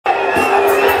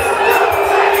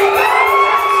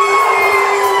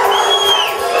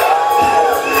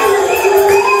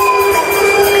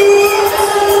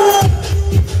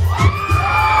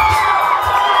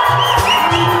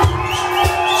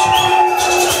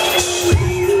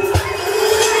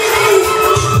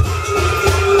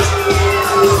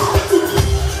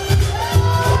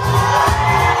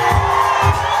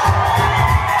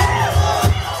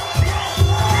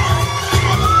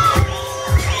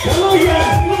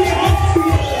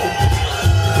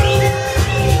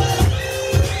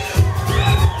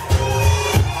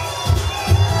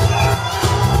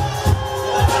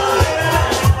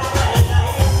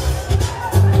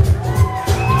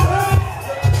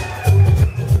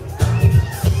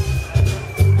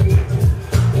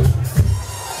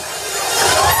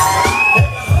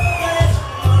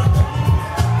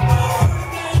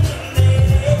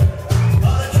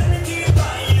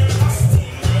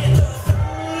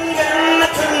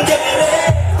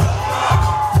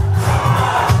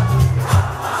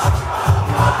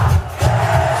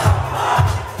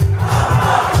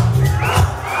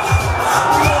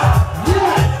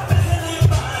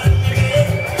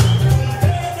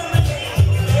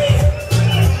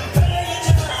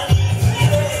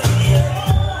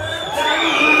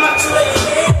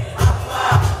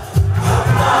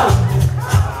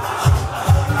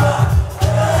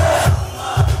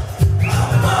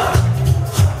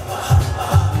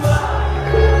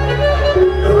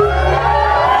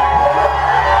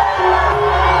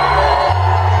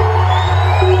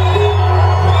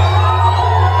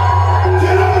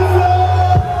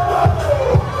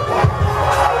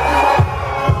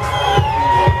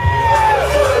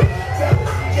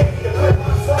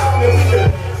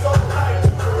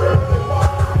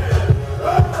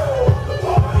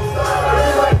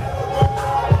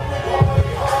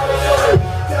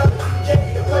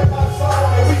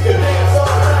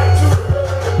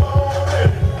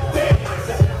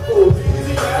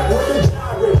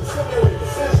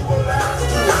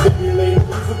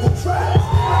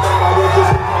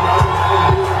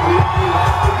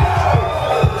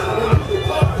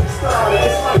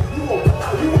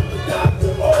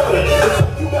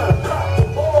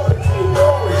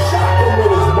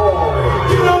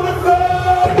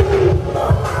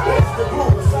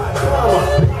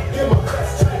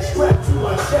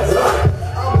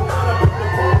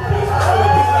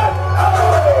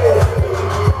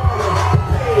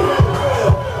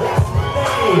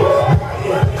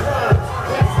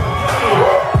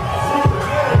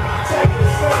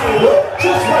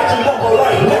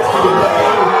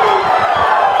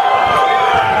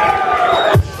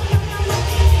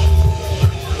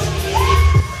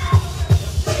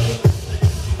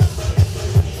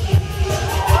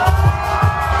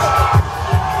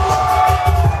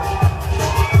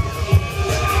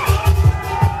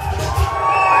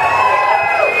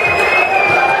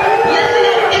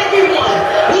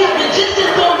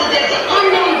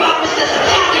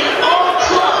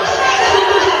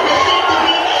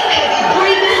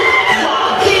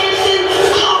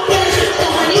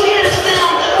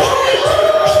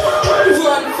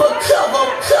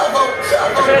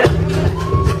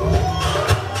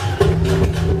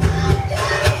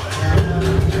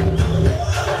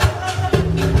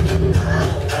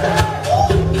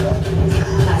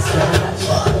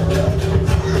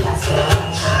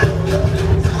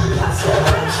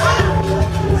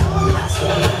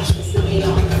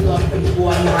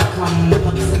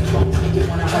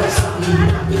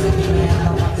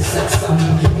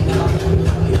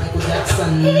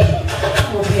son.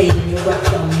 I'm a pain in your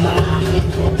rectum. I'm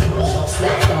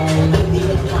slept on. Leave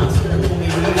it constant for me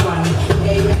to run.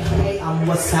 Hey, I'm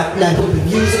what's happening. Put the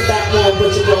music back on,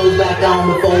 put your clothes back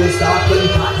on before we start putting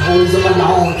potholes in my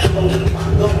lawn.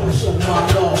 Oh, show my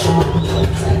love, show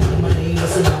my name,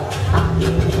 listen on. I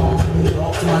get it on, you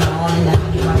walk to my lawn, and I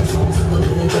get my songs to look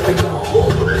into the dawn.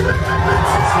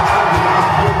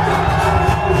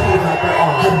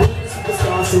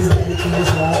 Since everything is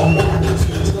wrong, I'm not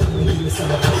stage, but we give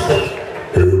some of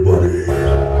everybody,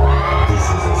 this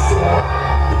is a song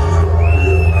which is gonna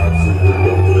be an absolute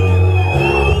lovely.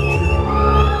 Thank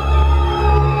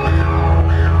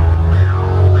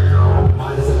you.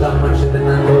 Mine is a dumb much in the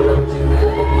Nanda.